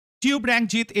TubeRank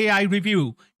Jeet AI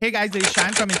review. Hey guys, this is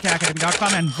Shan from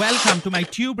IndiaAcademy.com and welcome to my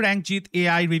TubeRank Jeet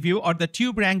AI review or the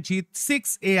TubeRank Jeet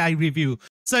 6 AI review.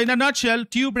 So in a nutshell,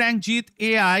 TubeRank Jeet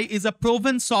AI is a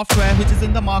proven software which is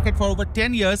in the market for over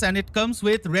 10 years and it comes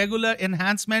with regular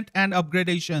enhancement and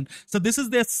upgradation. So this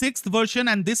is their 6th version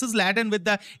and this is laden with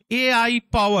the AI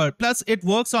power. Plus it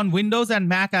works on Windows and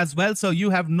Mac as well, so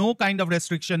you have no kind of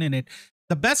restriction in it.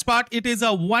 The best part, it is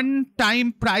a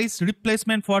one-time price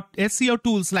replacement for SEO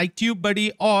tools like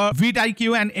TubeBuddy or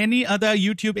vidIQ and any other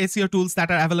YouTube SEO tools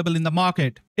that are available in the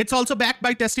market. It's also backed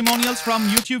by testimonials from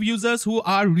YouTube users who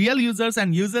are real users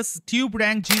and uses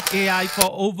TubeRank Jeet AI for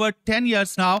over 10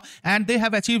 years now, and they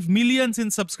have achieved millions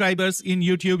in subscribers in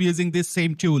YouTube using this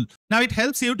same tool. Now it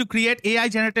helps you to create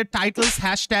AI-generated titles,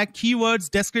 hashtag,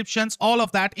 keywords, descriptions, all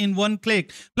of that in one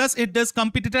click. Plus it does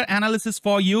competitor analysis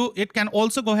for you. It can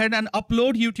also go ahead and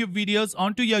upload YouTube videos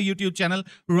onto your YouTube channel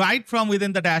right from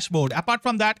within the dashboard. Apart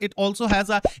from that, it also has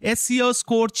a SEO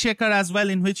score checker as well,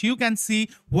 in which you can see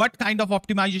what kind of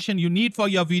optimization you need for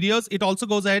your videos. It also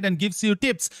goes ahead and gives you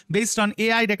tips based on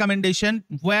AI recommendation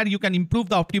where you can improve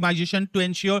the optimization to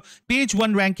ensure page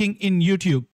 1 ranking in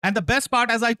YouTube. And the best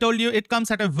part, as I told you, it comes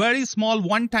at a very small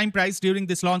one-time price during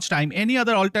this launch time. Any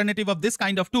other alternative of this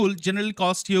kind of tool generally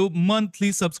costs you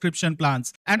monthly subscription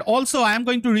plans. And also, I am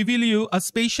going to reveal you a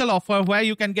special offer where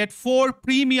you can get 4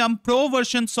 premium pro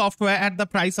version software at the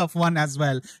price of 1 as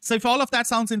well. So if all of that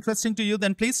sounds interesting to you,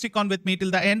 then please stick on with me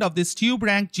till the end of this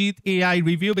TubeRank Jeet AI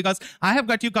review, because I have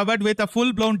got you covered with a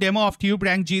full-blown demo of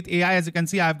TubeRank Jeet AI. As you can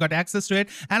see, I have got access to it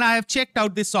and I have checked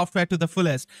out this software to the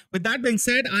fullest. With that being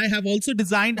said, I have also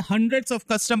designed hundreds of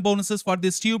custom bonuses for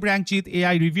this TubeRank Jeet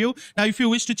AI review. Now, if you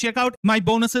wish to check out my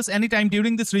bonuses anytime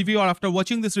during this review or after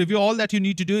watching this review, all that you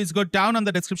need to do is go down on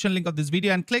the description link of this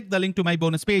video and click the link to my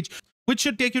bonus page, which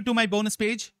should take you to my bonus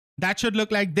page. That should look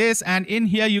like this, and in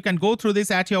here you can go through this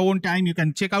at your own time. You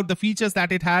can check out the features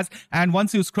that it has, and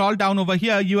once you scroll down over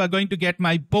here, you are going to get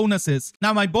my bonuses.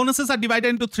 Now my bonuses are divided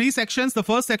into 3 sections. The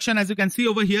first section, as you can see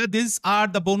over here, these are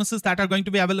the bonuses that are going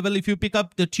to be available if you pick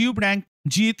up the TubeRank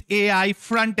Jeet AI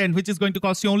front end, which is going to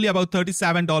cost you only about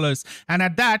 $37. And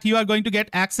at that, you are going to get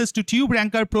access to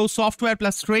TubeRanker Pro software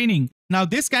plus training. Now,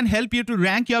 this can help you to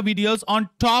rank your videos on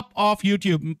top of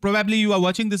YouTube. Probably you are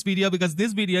watching this video because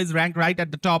this video is ranked right at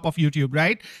the top of YouTube,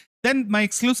 right? Then my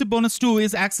exclusive bonus 2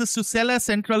 is access to Seller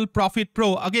Central Profit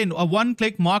Pro. Again, a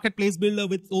one-click marketplace builder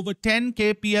with over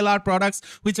 10K PLR products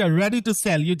which are ready to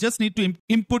sell. You just need to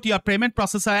input your payment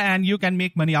processor and you can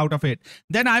make money out of it.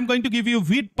 Then I'm going to give you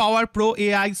vidPower Pro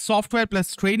AI software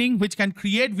plus training, which can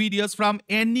create videos from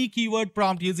any keyword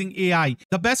prompt using AI.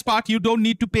 The best part, you don't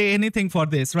need to pay anything for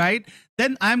this, right?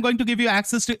 Then I'm going to give you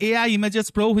access to AI Images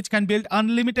Pro, which can build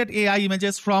unlimited AI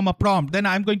images from a prompt. Then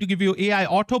I'm going to give you AI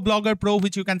Auto Blogger Pro,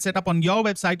 which you can set up on your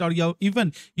website or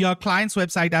even your client's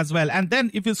website as well. And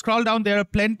then if you scroll down, there are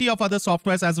plenty of other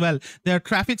softwares as well. There are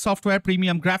traffic software,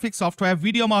 premium graphic software,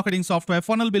 video marketing software,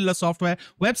 funnel builder software,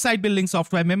 website building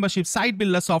software, membership site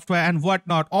builder software, and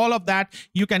whatnot. All of that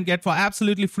you can get for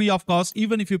absolutely free of cost,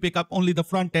 even if you pick up only the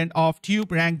front end of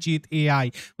TubeRank Jeet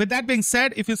AI. With that being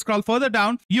said, if you scroll further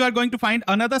down, you are going to find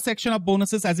another section of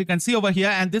bonuses, as you can see over here,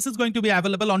 and this is going to be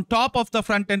available on top of the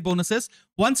front end bonuses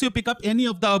once you pick up any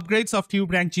of the upgrades of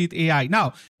TubeRank Jeet AI.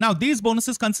 Now these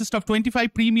bonuses consist of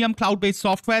 25 premium cloud-based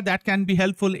software that can be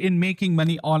helpful in making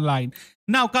money online.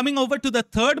 Now, coming over to the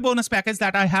third bonus package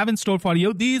that I have in store for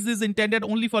you. This is intended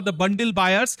only for the bundle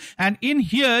buyers. And in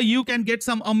here, you can get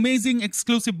some amazing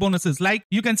exclusive bonuses. Like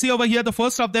you can see over here, the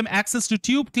first of them, access to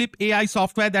TubeClip AI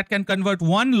software that can convert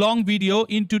one long video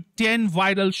into 10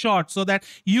 viral shorts so that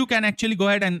you can actually go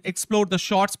ahead and explore the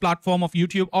shorts platform of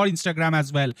YouTube or Instagram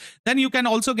as well. Then you can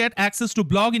also get access to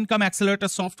Blog Income Accelerator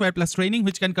software plus training,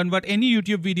 which can convert any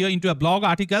YouTube video into a blog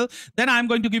article. Then I'm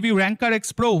going to give you Ranker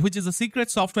X Pro, which is a secret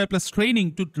software plus training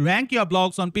to rank your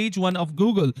blogs on page 1 of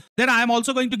Google. Then I am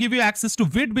also going to give you access to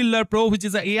vidBuilder Pro, which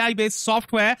is an AI-based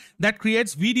software that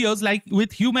creates videos like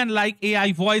with human-like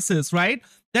AI voices, right?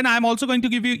 Then I'm also going to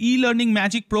give you e-learning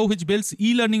Magic Pro, which builds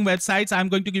e-learning websites. I'm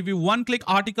going to give you one-click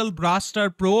article Blaster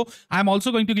Pro. I'm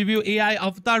also going to give you AI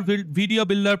Avatar Video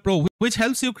Builder Pro, which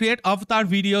helps you create avatar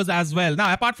videos as well.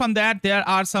 Now, apart from that, there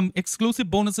are some exclusive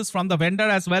bonuses from the vendor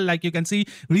as well. Like you can see,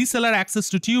 reseller access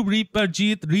to TubeReaper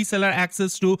Jeet, reseller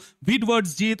access to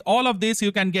VidWords Jeet. All of this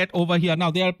you can get over here. Now,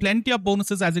 there are plenty of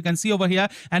bonuses, as you can see over here,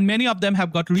 and many of them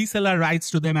have got reseller rights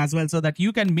to them as well, so that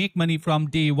you can make money from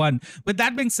day one. With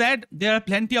that being said, there are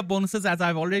plenty of bonuses, as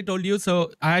I've already told you.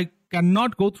 So I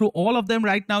cannot go through all of them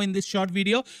right now in this short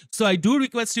video. So I do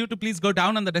request you to please go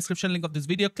down on the description link of this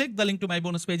video, click the link to my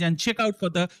bonus page and check out for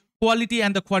the quality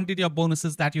and the quantity of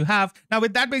bonuses that you have. Now,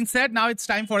 with that being said, now it's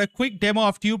time for a quick demo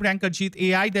of Tube Ranker Jeet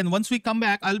AI. Then once we come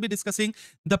back, I'll be discussing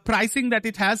the pricing that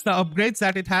it has, the upgrades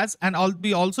that it has, and I'll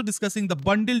be also discussing the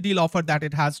bundle deal offer that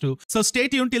it has too. So stay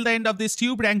tuned till the end of this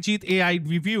Tube Rank Jeet AI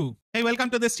review. Hey, welcome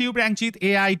to this Tube Rank Jeet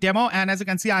AI demo. And as you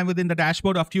can see, I'm within the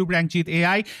dashboard of Tube Rank Jeet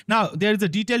AI. Now, there is a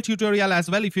detailed tutorial as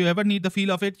well. If you ever need the feel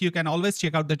of it, you can always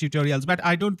check out the tutorials. But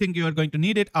I don't think you are going to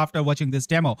need it after watching this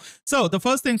demo. So the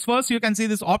first things first, you can see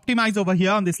this optimize over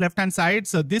here on this left-hand side.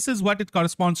 So this is what it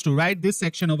corresponds to, right? This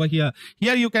section over here.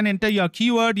 Here you can enter your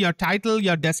keyword, your title,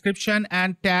 your description,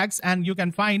 and tags, and you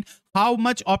can find how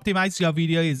much optimized your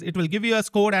video is. It will give you a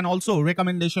score and also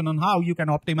recommendation on how you can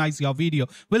optimize your video.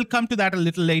 We'll come to that a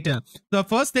little later. The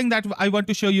first thing that I want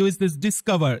to show you is this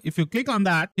discover. If you click on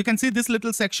that, you can see this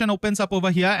little section opens up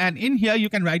over here, and in here you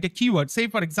can write a keyword. Say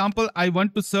for example, I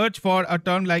want to search for a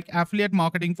term like affiliate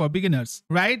marketing for beginners,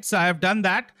 right? So I have done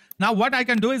that. Now what I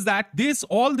can do is that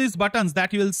all these buttons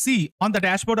that you will see on the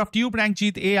dashboard of Tube Rank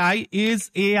Jeet AI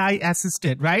is AI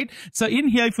assisted, right? So in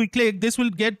here, if we click, this will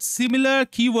get similar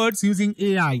keywords using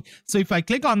AI. So if I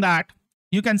click on that,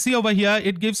 you can see over here,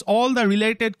 it gives all the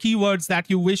related keywords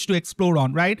that you wish to explore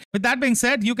on, right? With that being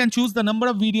said, you can choose the number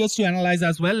of videos to analyze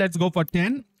as well. Let's go for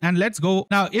 10. And let's go.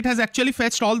 Now, it has actually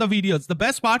fetched all the videos. The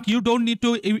best part, you don't need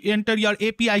to enter your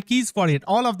API keys for it.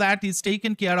 All of that is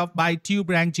taken care of by Tube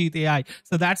Rank Jeet AI.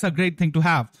 So that's a great thing to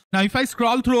have. Now, if I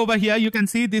scroll through over here, you can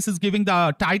see this is giving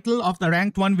the title of the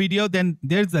ranked one video. Then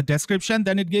there's the description.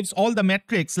 Then it gives all the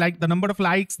metrics like the number of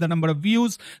likes, the number of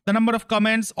views, the number of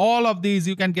comments, all of these.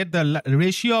 You can get the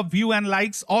ratio of view and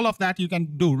likes. All of that you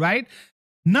can do, right?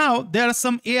 Now, there are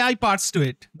some AI parts to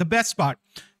it. The best part.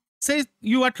 Say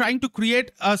you are trying to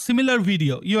create a similar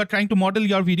video. You are trying to model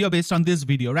your video based on this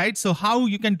video, right? So how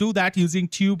you can do that using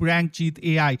Tube Rank Jeet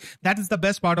AI. That is the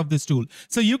best part of this tool.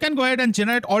 So you can go ahead and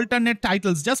generate alternate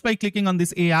titles just by clicking on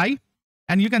this AI.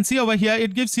 And you can see over here,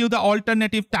 it gives you the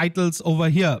alternative titles over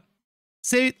here.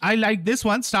 Say I like this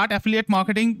one, start affiliate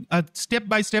marketing, a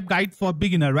step-by-step guide for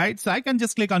beginner, right? So I can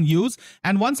just click on use.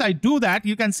 And once I do that,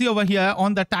 you can see over here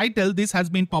on the title, this has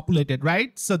been populated,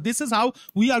 right? So this is how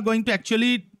we are going to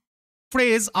actually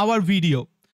phrase our video.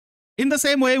 In the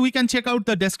same way, we can check out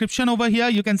the description over here.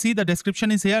 You can see the description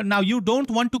is here. Now, you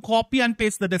don't want to copy and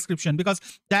paste the description because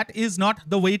that is not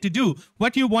the way to do.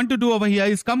 What you want to do over here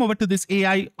is come over to this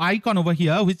AI icon over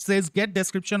here, which says get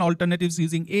description alternatives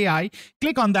using AI.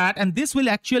 Click on that, and this will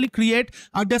actually create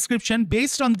a description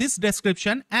based on this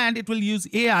description, and it will use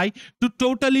AI to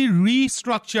totally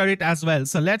restructure it as well.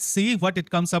 So let's see what it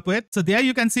comes up with. So there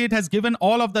you can see it has given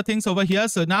all of the things over here.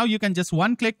 So now you can just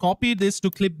one click copy this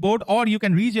to clipboard, or you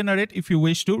can regenerate if you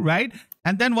wish to, right?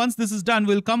 And then once this is done,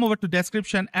 we'll come over to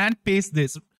description and paste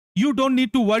this. You don't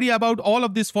need to worry about all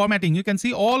of this formatting. You can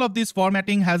see all of this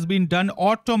formatting has been done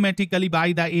automatically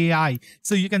by the AI.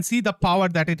 So you can see the power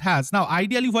that it has. Now,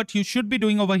 ideally, what you should be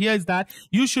doing over here is that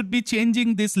you should be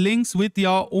changing these links with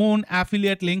your own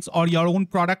affiliate links or your own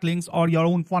product links or your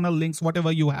own funnel links,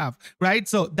 whatever you have, right?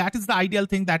 So that is the ideal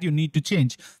thing that you need to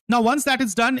change. Now, once that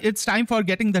is done, it's time for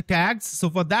getting the tags. So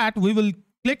for that, we will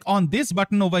click on this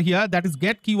button over here, that is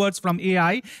get keywords from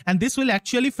AI, and this will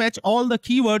actually fetch all the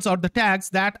keywords or the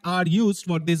tags that are used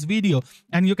for this video.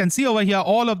 And you can see over here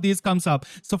all of these comes up.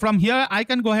 So from here I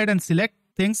can go ahead and select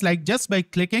things like just by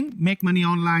clicking make money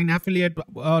online, affiliate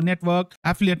network,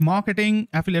 affiliate marketing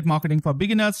for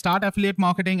beginners, start affiliate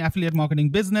marketing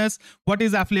business, what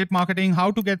is affiliate marketing,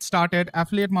 how to get started,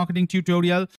 affiliate marketing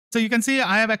tutorial. So you can see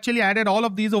I have actually added all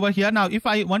of these over here. Now, if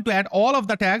I want to add all of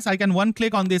the tags, I can one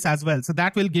click on this as well. So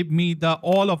that will give me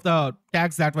all of the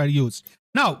tags that were used.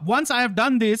 Now, once I have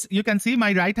done this, you can see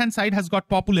my right-hand side has got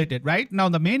populated, right? Now,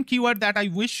 the main keyword that I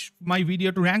wish my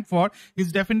video to rank for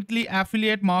is definitely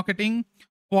affiliate marketing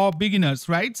for beginners,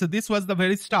 right? So this was the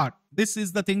very start. This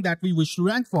is the thing that we wish to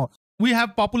rank for. We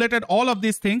have populated all of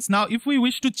these things. Now, if we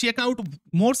wish to check out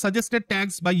more suggested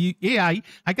tags by AI,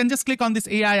 I can just click on this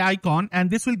AI icon, and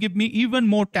this will give me even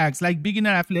more tags like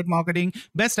beginner affiliate marketing,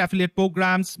 best affiliate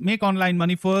programs, make online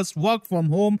money first, work from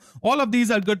home. All of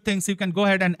these are good things. You can go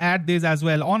ahead and add these as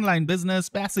well. Online business,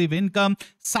 passive income,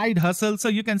 side hustle. So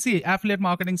you can see affiliate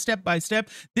marketing step by step.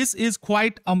 This is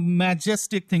quite a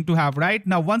majestic thing to have, right?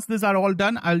 Now, once these are all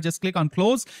done, I'll just click on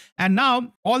close. And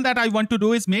now all that I want to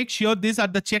do is make sure these are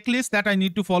the checklist that I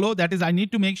need to follow. That is, I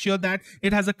need to make sure that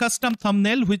it has a custom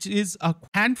thumbnail, which is a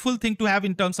handful thing to have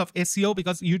in terms of SEO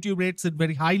because YouTube rates it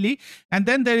very highly. And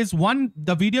then there is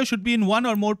the video should be in one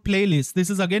or more playlists. This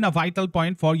is again a vital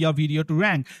point for your video to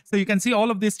rank. So you can see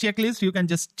all of these checklists. You can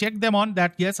just check them on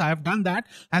that. Yes, I have done that.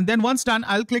 And then once done,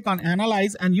 I'll click on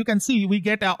analyze, and you can see we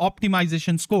get an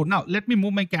optimization score. Now let me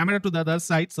move my camera to the other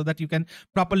side so that you can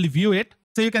properly view it.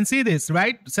 So you can see this,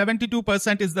 right?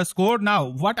 72% is the score. Now,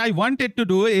 what I wanted to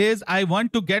do is I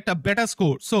want to get a better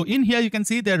score. So in here, you can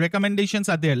see the recommendations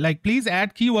are there. Like, please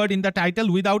add keyword in the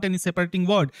title without any separating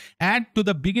word. Add to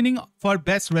the beginning for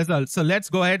best results. So let's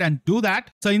go ahead and do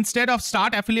that. So instead of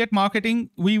start affiliate marketing,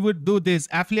 we would do this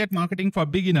affiliate marketing for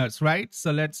beginners, right?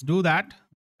 So let's do that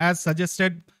as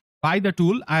suggested by the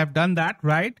tool. I have done that,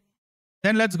 right?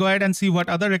 Then let's go ahead and see what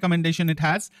other recommendation it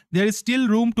has. There is still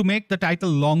room to make the title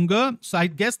longer. So I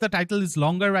guess the title is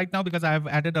longer right now because I have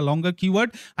added a longer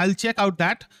keyword. I'll check out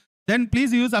that. Then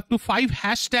please use up to 5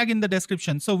 hashtag in the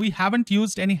description. So we haven't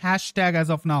used any hashtag as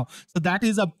of now. So that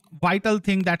is a vital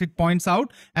thing that it points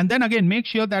out. And then again, make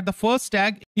sure that the first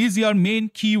tag is your main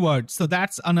keyword. So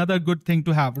that's another good thing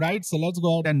to have, right? So let's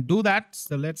go ahead and do that.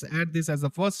 So let's add this as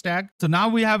the first tag. So now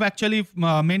we have actually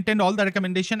maintained all the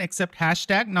recommendation except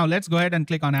hashtag. Now let's go ahead and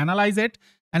click on analyze it.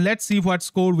 And let's see what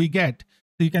score we get.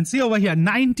 So you can see over here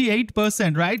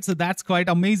 98%, right? So that's quite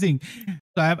amazing.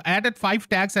 So I have added 5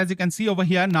 tags as you can see over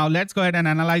here. Now let's go ahead and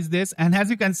analyze this. And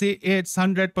as you can see, it's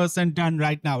 100% done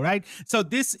right now, right? So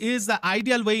this is the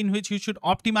ideal way in which you should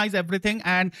optimize everything.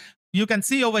 And you can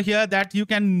see over here that you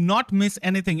cannot miss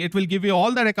anything. It will give you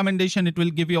all the recommendation. It will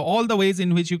give you all the ways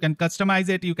in which you can customize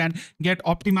it. You can get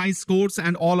optimized scores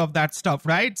and all of that stuff,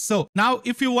 right? So now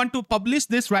if you want to publish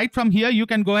this right from here, you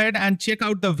can go ahead and check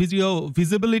out the video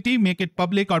visibility, make it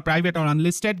public or private or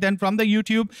unlisted. Then from the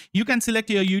YouTube, you can select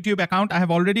your YouTube account. I have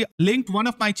already linked one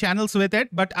of my channels with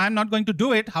it, but I'm not going to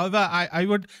do it. However, I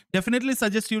would definitely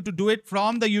suggest you to do it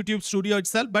from the YouTube studio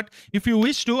itself. But if you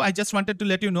wish to, I just wanted to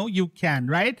let you know you can,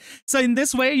 right? So in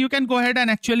this way, you can go ahead and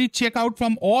actually check out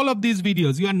from all of these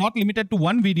videos. You are not limited to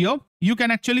one video. You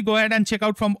can actually go ahead and check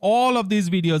out from all of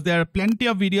these videos. There are plenty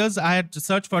of videos. I had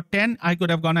searched for 10. I could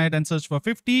have gone ahead and searched for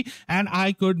 50, and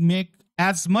I could make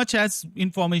as much as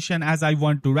information as I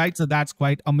want to, right? So that's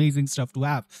quite amazing stuff to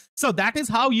have. So that is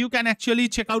how you can actually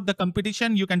check out the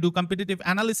competition. You can do competitive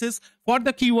analysis for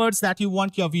the keywords that you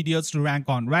want your videos to rank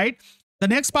on, right? The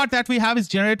next part that we have is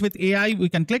generate with AI. We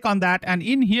can click on that, and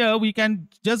in here we can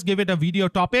just give it a video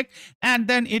topic, and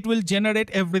then it will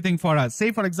generate everything for us.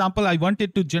 Say for example, I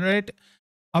wanted to generate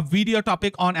a video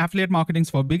topic on affiliate marketing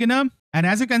for beginner. And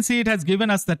as you can see, it has given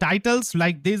us the titles.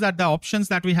 Like these are the options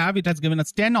that we have. It has given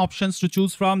us 10 options to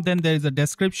choose from. Then there is a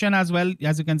description as well.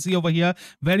 As you can see over here,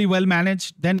 very well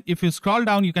managed. Then if you scroll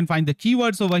down, you can find the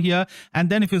keywords over here. And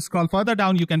then if you scroll further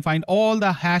down, you can find all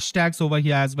the hashtags over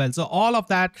here as well. So all of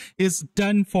that is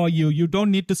done for you. You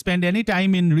don't need to spend any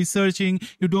time in researching.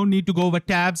 You don't need to go over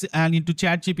tabs and into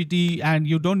ChatGPT, and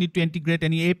you don't need to integrate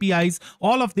any APIs.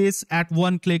 All of this at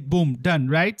one click, boom, done,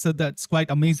 right? So that's quite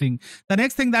amazing. The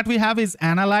next thing that we have is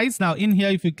analyze. Now in here,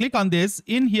 if you click on this,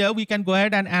 in here we can go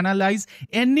ahead and analyze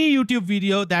any YouTube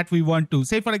video that we want to.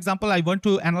 Say for example, I want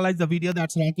to analyze the video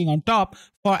that's ranking on top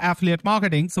for affiliate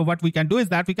marketing. So what we can do is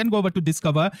that we can go over to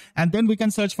discover, and then we can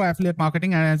search for affiliate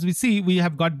marketing. And as we see, we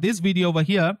have got this video over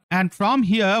here, and from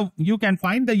here you can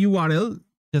find the URL.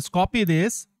 Just copy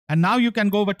this, and now you can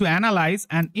go over to analyze,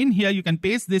 and in here you can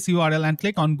paste this URL and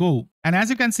click on go. And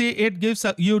as you can see, it gives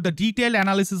you the detailed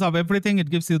analysis of everything. It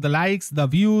gives you the likes, the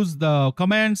views, the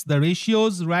comments, the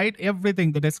ratios, right?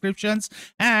 Everything, the descriptions.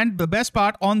 And the best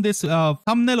part on this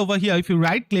thumbnail over here, if you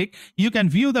right click, you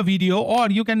can view the video, or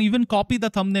you can even copy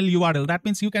the thumbnail URL. That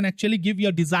means you can actually give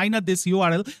your designer this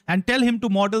URL and tell him to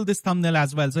model this thumbnail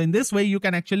as well. So in this way, you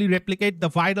can actually replicate the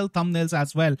viral thumbnails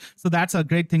as well. So that's a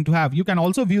great thing to have. You can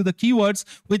also view the keywords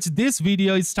which this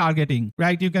video is targeting,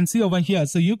 right? You can see over here.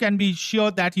 So you can be sure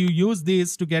that you use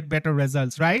these to get better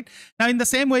results, right? Now in the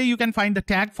same way, you can find the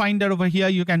tag finder over here.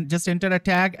 You can just enter a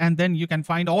tag, and then you can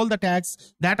find all the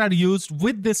tags that are used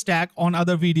with this tag on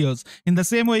other videos. In the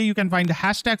same way, you can find the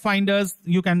hashtag finders.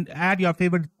 You can add your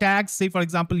favorite tags. Say for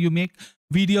example, you make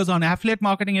videos on affiliate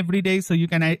marketing every day, so you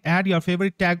can add your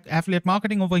favorite tag affiliate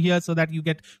marketing over here so that you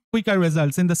get quicker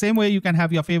results. In the same way, you can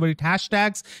have your favorite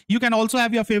hashtags. You can also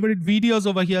have your favorite videos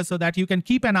over here so that you can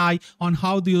keep an eye on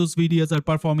how those videos are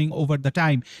performing over the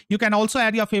time. You can also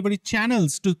add your favorite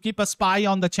channels to keep a spy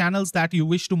on the channels that you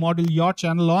wish to model your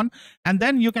channel on. And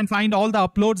then you can find all the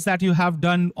uploads that you have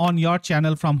done on your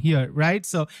channel from here, right?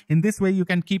 So in this way, you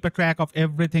can keep a track of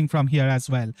everything from here as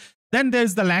well. Then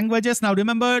there's the languages. Now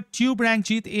remember, TubeRank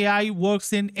Jeet AI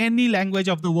works in any language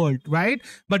of the world, right?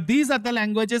 But these are the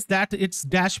languages that its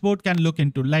dashboard can look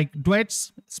into, like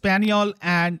Deutsch, Spanish,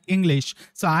 and English.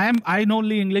 So I know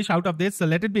only English out of this, so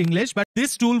let it be English. But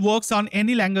this tool works on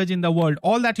any language in the world.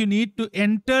 All that you need to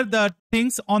enter the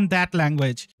things on that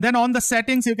language. Then on the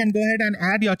settings, you can go ahead and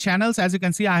add your channels. As you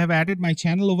can see, I have added my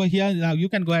channel over here. Now you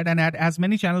can go ahead and add as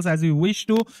many channels as you wish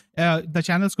to. The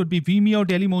channels could be Vimeo,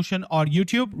 Dailymotion, or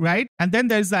YouTube, right? And then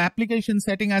there's the application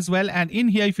setting as well. And in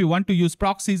here, if you want to use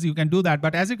proxies, you can do that.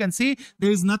 But as you can see,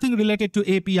 there is nothing related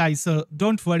to API. So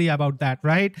don't worry about that,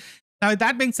 right? Now, with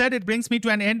that being said, it brings me to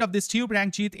an end of this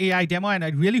TubeRank Jeet AI demo, and I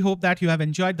really hope that you have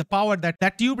enjoyed the power that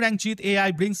TubeRank Jeet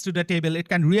AI brings to the table. It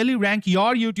can really rank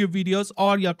your YouTube videos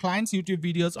or your clients' YouTube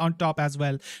videos on top as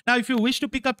well. Now, if you wish to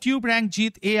pick up TubeRank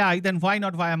Jeet AI, then why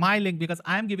not via my link? Because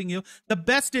I'm giving you the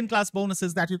best in-class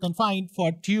bonuses that you can find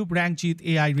for TubeRank Jeet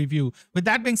AI review. With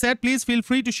that being said, please feel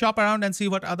free to shop around and see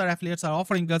what other affiliates are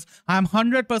offering, because I'm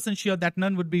 100% sure that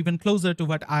none would be even closer to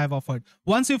what I have offered.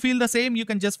 Once you feel the same, you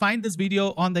can just find this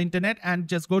video on the internet and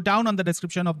just go down on the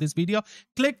description of this video,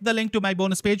 click the link to my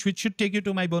bonus page, which should take you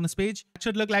to my bonus page. It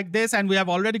should look like this, and we have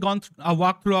already gone through a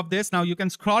walkthrough of this. Now you can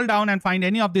scroll down and find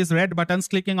any of these red buttons,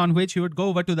 clicking on which you would go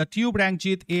over to the TubeRank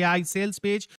Jeet AI sales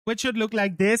page, which should look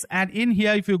like this. And in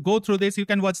here, if you go through this, you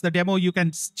can watch the demo. You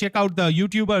can check out the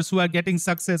YouTubers who are getting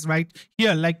success right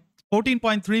here, like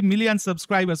 14.3 million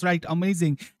subscribers, right?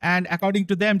 Amazing. And according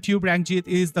to them, TubeRank Jeet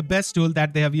is the best tool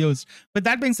that they have used. With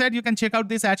that being said, you can check out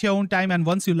this at your own time. And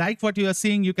once you like what you are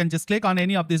seeing, you can just click on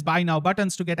any of these buy now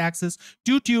buttons to get access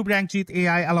to TubeRank Jeet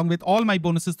AI, along with all my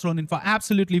bonuses thrown in for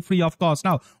absolutely free of cost.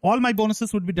 Now, all my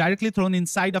bonuses would be directly thrown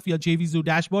inside of your JVZoo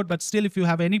dashboard. But still, if you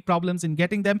have any problems in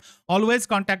getting them, always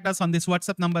contact us on this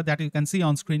WhatsApp number that you can see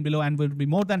on screen below, and we'll be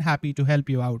more than happy to help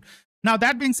you out. Now,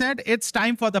 that being said, it's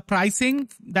time for the pricing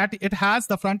that it has.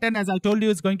 The front end, as I told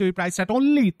you, is going to be priced at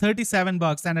only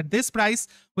 $37. And at this price,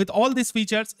 with all these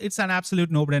features, it's an absolute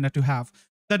no-brainer to have.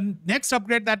 The next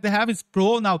upgrade that they have is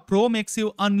Pro. Now, Pro makes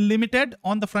you unlimited.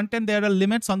 On the front end, there are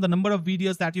limits on the number of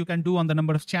videos that you can do, on the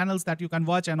number of channels that you can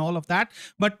watch, and all of that.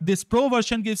 But this Pro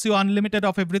version gives you unlimited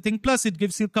of everything. Plus, it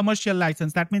gives you commercial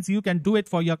license. That means you can do it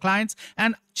for your clients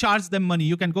and charge them money.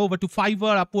 You can go over to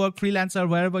Fiverr, Upwork, Freelancer,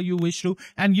 wherever you wish to,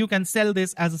 and you can sell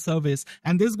this as a service.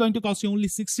 And this is going to cost you only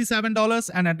 $67.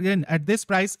 And again, at this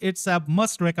price, it's a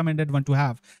must recommended one to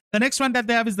have. The next one that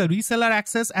they have is the reseller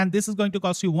access, and this is going to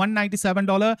cost you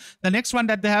 $197. The next one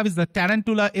that they have is the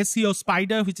Tarantula SEO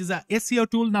Spider, which is a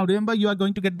SEO tool. Now remember, you are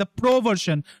going to get the Pro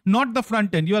version, not the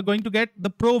front end. You are going to get the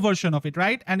Pro version of it,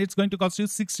 right? And it's going to cost you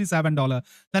 $67.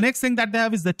 The next thing that they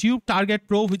have is the Tube Target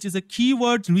Pro, which is a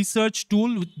keyword research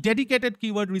tool, dedicated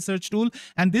keyword research tool.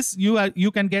 And this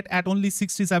you can get at only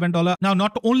 $67. Now,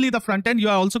 not only the front end, you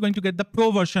are also going to get the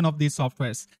Pro version of these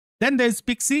softwares. Then there's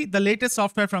Pixie, the latest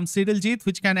software from Cyril Jeet,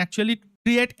 which can actually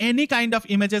create any kind of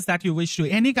images that you wish to,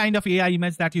 any kind of AI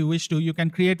image that you wish to, you can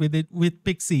create with it with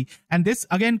Pixie. And this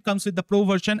again comes with the Pro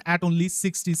version at only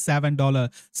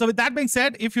 $67. So with that being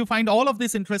said, if you find all of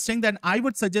this interesting, then I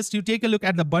would suggest you take a look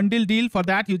at the bundle deal. For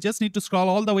that, you just need to scroll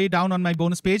all the way down on my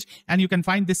bonus page, and you can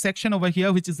find this section over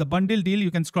here, which is the bundle deal.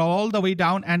 You can scroll all the way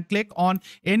down and click on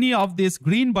any of these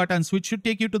green buttons, which should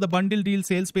take you to the bundle deal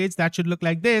sales page. That should look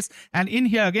like this. And in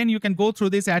here, again, you can go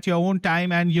through this at your own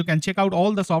time, and you can check out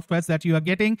all the softwares that you are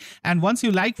getting. And once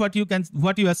you like what you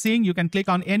are seeing, you can click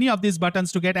on any of these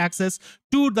buttons to get access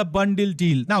to the bundle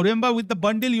deal. Now remember, with the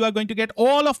bundle, you are going to get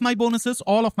all of my bonuses,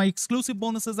 all of my exclusive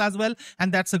bonuses as well,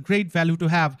 and that's a great value to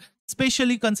have,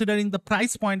 especially considering the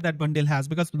price point that bundle has,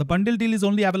 because the bundle deal is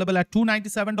only available at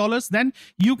 $297. Then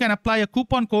you can apply a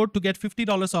coupon code to get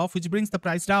 $50 off, which brings the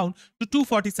price down to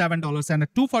 $247. And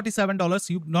at $247,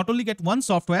 you not only get one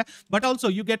software, but also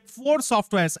you get 4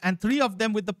 softwares, and 3 of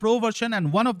them with the Pro version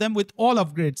and 1 of them with all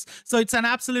upgrades. So it's an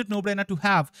absolute no-brainer to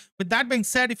have. With that being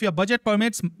said, if your budget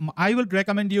permits, I would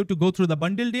recommend you to go through the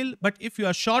bundle deal. But if you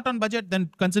are short on budget,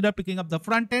 then consider picking up the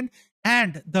front end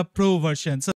and the Pro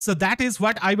version. So that is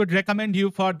what I would recommend you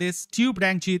for this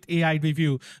TubeRank Jeet AI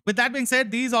review. With that being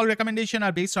said, these all recommendations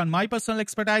are based on my personal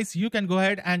expertise. You can go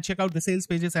ahead and check out the sales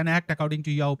pages and act according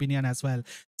to your opinion as well.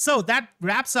 So that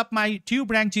wraps up my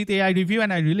TubeRank Jeet AI review,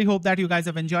 and I really hope that you guys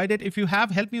have enjoyed it. If you have,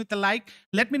 help me with a like.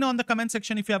 Let me know in the comment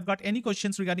section if you have got any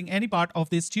questions regarding any part of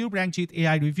this TubeRank Jeet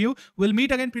AI review. We'll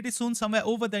meet again pretty soon somewhere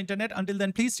over the internet. Until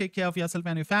then, please take care of yourself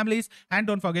and your families, and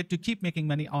don't forget to keep making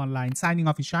money online. Signing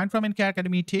off is Shine from NK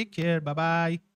Academy. Take care. Bye-bye.